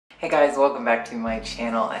Hey guys, welcome back to my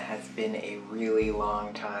channel. It has been a really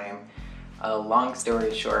long time. Long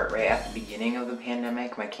story short, right at the beginning of the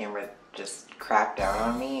pandemic, my camera just crapped out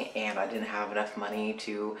on me and I didn't have enough money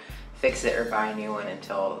to fix it or buy a new one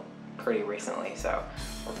until pretty recently. So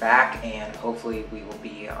we're back and hopefully we will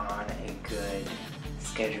be on a good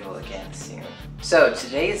schedule again soon. So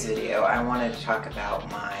today's video, I wanted to talk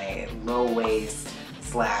about my low waste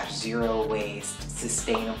 / zero waste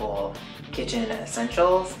sustainable kitchen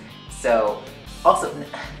essentials. So also,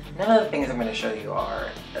 none of the things I'm going to show you are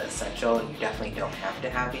essential. You definitely don't have to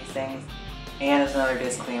have these things. And as another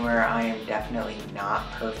disclaimer, I am definitely not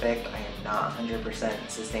perfect. I am not 100%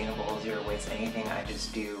 sustainable, zero waste anything. I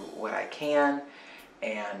just do what I can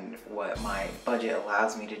and what my budget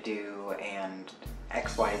allows me to do and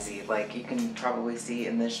XYZ. Like you can probably see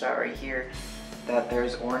in this shot right here that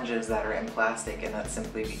there's oranges that are in plastic, and that's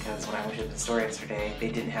simply because when I went to the store yesterday, they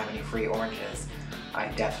didn't have any free oranges. I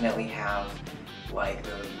definitely have like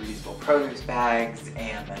those reusable produce bags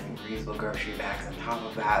and then reusable grocery bags on top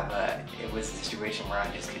of that, but it was a situation where I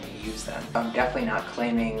just couldn't use them. I'm definitely not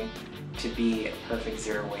claiming to be a perfect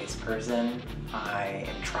zero waste person. I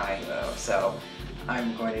am trying though. So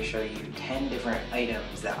I'm going to show you 10 different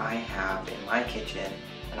items that I have in my kitchen,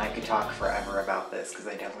 and I could talk forever about this because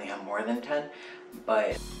I definitely have more than 10,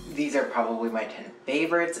 but these are probably my 10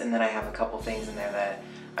 favorites, and then I have a couple things in there that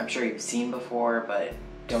I'm sure you've seen before but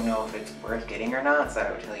don't know if it's worth getting or not, so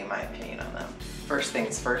I would tell you my opinion on them. First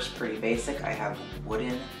things first, pretty basic, I have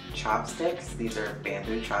wooden chopsticks. These are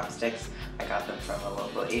bamboo chopsticks. I got them from a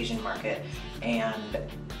local Asian market, and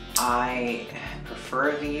I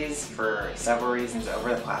prefer these for several reasons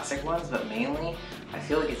over the plastic ones, but mainly I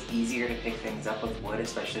feel like it's easier to pick things up with wood,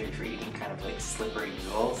 especially if you're eating kind of like slippery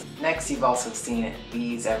noodles. Next, you've also seen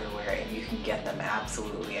these everywhere, and you can get them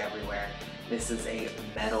absolutely everywhere. This is a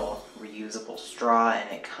metal reusable straw, and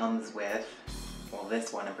it comes with, well,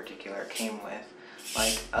 this one in particular came with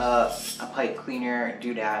like a pipe cleaner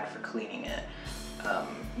doodad for cleaning it.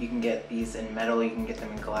 You can get these in metal, you can get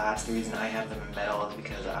them in glass. The reason I have them in metal is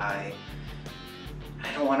because I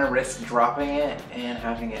don't want to risk dropping it and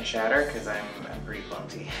having it shatter because I'm pretty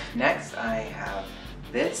clumsy. Next, I have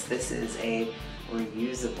this. This is a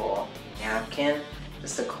reusable napkin,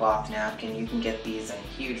 just a cloth napkin. You can get these in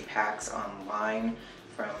huge packs online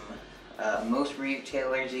from most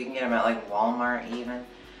retailers. You can get them at like Walmart even.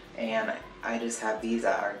 And I just have these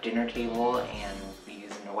at our dinner table and use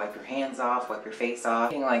them to wipe your hands off, wipe your face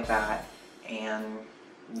off, anything like that. And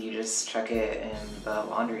you just chuck it in the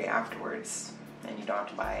laundry afterwards, and you don't have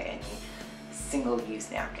to buy any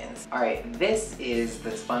single-use napkins. Alright, this is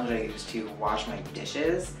the sponge I use to wash my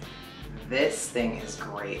dishes. This thing is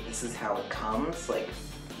great. This is how it comes, like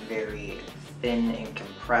very thin and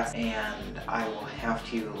compressed, and I will have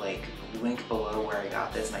to like link below where I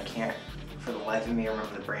got this, and I can't for the life of me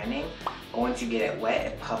remember the brand name, but once you get it wet,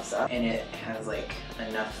 it puffs up, and it has like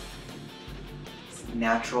enough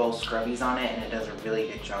natural scrubbies on it, and it does a really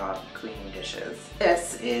good job cleaning dishes.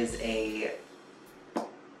 This is a,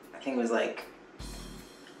 I think it was like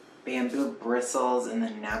bamboo bristles and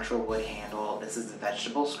then natural wood handle. This is a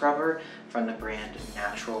vegetable scrubber from the brand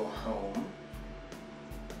Natural Home.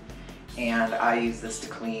 And I use this to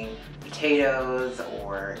clean potatoes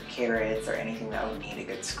or carrots or anything that would need a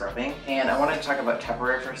good scrubbing. And I wanted to talk about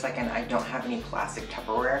Tupperware for a second. I don't have any plastic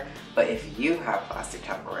Tupperware, but if you have plastic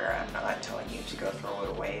Tupperware, I'm not telling you to go throw it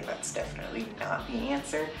away. That's definitely not the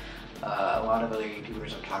answer. A lot of other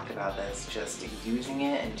YouTubers have talked about this, just using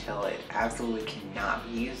it until it absolutely cannot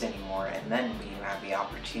be used anymore, and then when you have the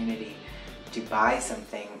opportunity to buy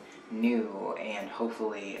something new and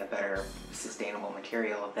hopefully a better sustainable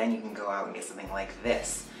material, then you can go out and get something like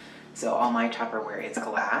this. So all my Tupperware is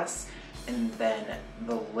glass, and then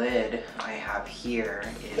the lid I have here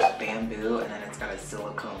is bamboo, and then it's got a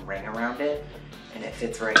silicone ring around it, and it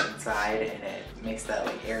fits right inside, and it makes that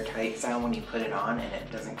like airtight sound when you put it on, and it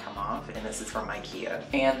doesn't come off. And this is from IKEA.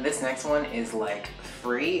 And this next one is like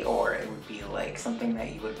free, or it would be like something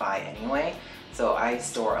that you would buy anyway. So I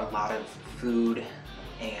store a lot of food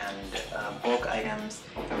and bulk items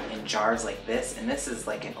in jars like this, and this is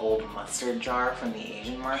like an old mustard jar from the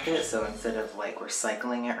Asian market, so instead of like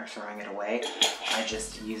recycling it or throwing it away, I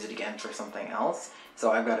just use it again for something else.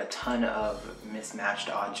 So I've got a ton of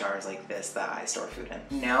mismatched odd jars like this that I store food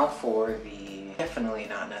in. Now for the definitely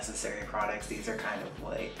not necessary products. These are kind of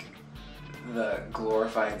like the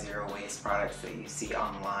glorified zero waste products that you see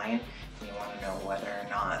online, and you want to know whether or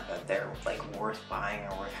not that they're like worth buying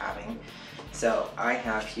or worth having. So I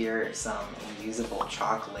have here some reusable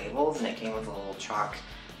chalk labels, and it came with a little chalk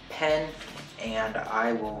pen, and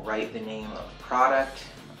I will write the name of the product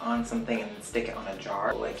on something and stick it on a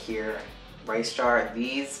jar. Like here, rice jar.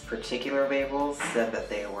 These particular labels said that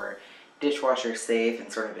they were dishwasher safe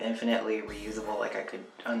and sort of infinitely reusable. Like I could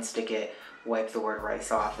unstick it, wipe the word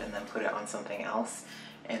rice off, and then put it on something else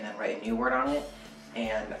and then write a new word on it.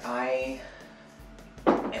 And I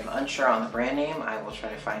am unsure on the brand name. I will try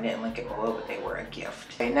to find it and link it below, but they were a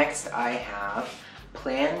gift. Okay, next I have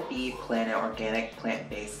Plan B Planet Organic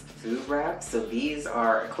Plant-Based Food Wraps. So these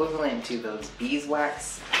are equivalent to those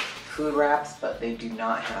beeswax food wraps, but they do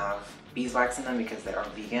not have beeswax in them because they are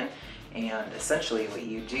vegan. And essentially what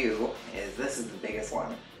you do is, this is the biggest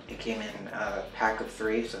one. It came in a pack of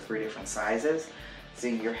 3, so 3 different sizes. So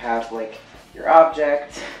you have like your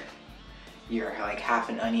object, your like half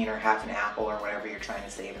an onion or half an apple or whatever you're trying to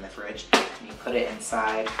save in the fridge, and you put it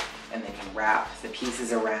inside, and then you wrap the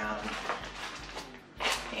pieces around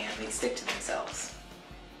and they stick to themselves.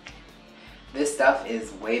 This stuff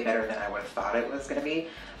is way better than I would have thought it was going to be.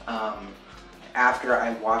 After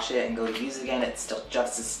I wash it and go to use it again, it's still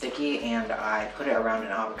just as sticky, and I put it around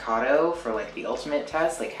an avocado for like the ultimate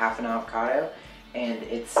test, like half an avocado, and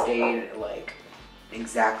it stayed like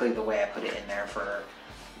exactly the way I put it in there for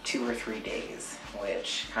 2 or 3 days,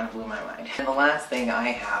 which kind of blew my mind. And the last thing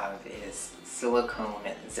I have is silicone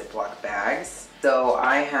Ziploc bags. So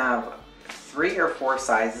I have 3 or 4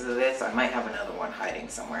 sizes of this. I might have another one hiding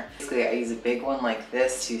somewhere. Basically, I use a big one like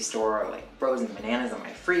this to store like frozen bananas in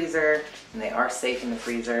my freezer, and they are safe in the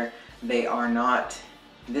freezer. They are not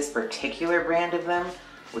this particular brand of them,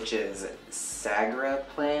 which is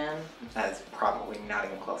Sagraplan. That is probably not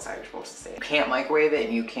even close how you're supposed to say it. You can't microwave it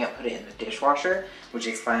and you can't put it in the dishwasher, which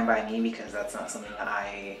is fine by me because that's not something that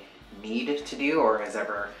I need to do or has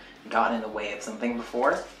ever gotten in the way of something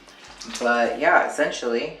before. But yeah,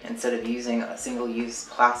 essentially, instead of using a single-use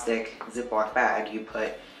plastic Ziploc bag, you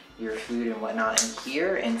put your food and whatnot in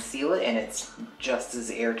here and seal it, and it's just as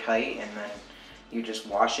airtight, and then you just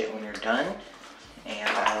wash it when you're done. And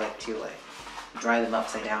I like to like dry them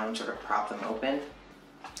upside down, sort of prop them open,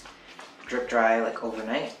 drip dry like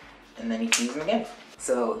overnight, and then you can use them again.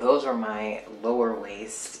 So those are my lower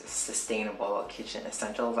waste sustainable kitchen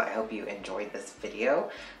essentials. I hope you enjoyed this video.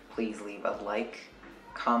 Please leave a like,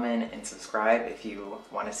 comment, and subscribe if you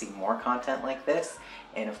want to see more content like this.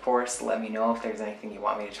 And of course, let me know if there's anything you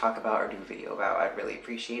want me to talk about or do a video about. I'd really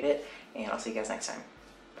appreciate it. And I'll see you guys next time.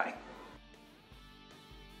 Bye.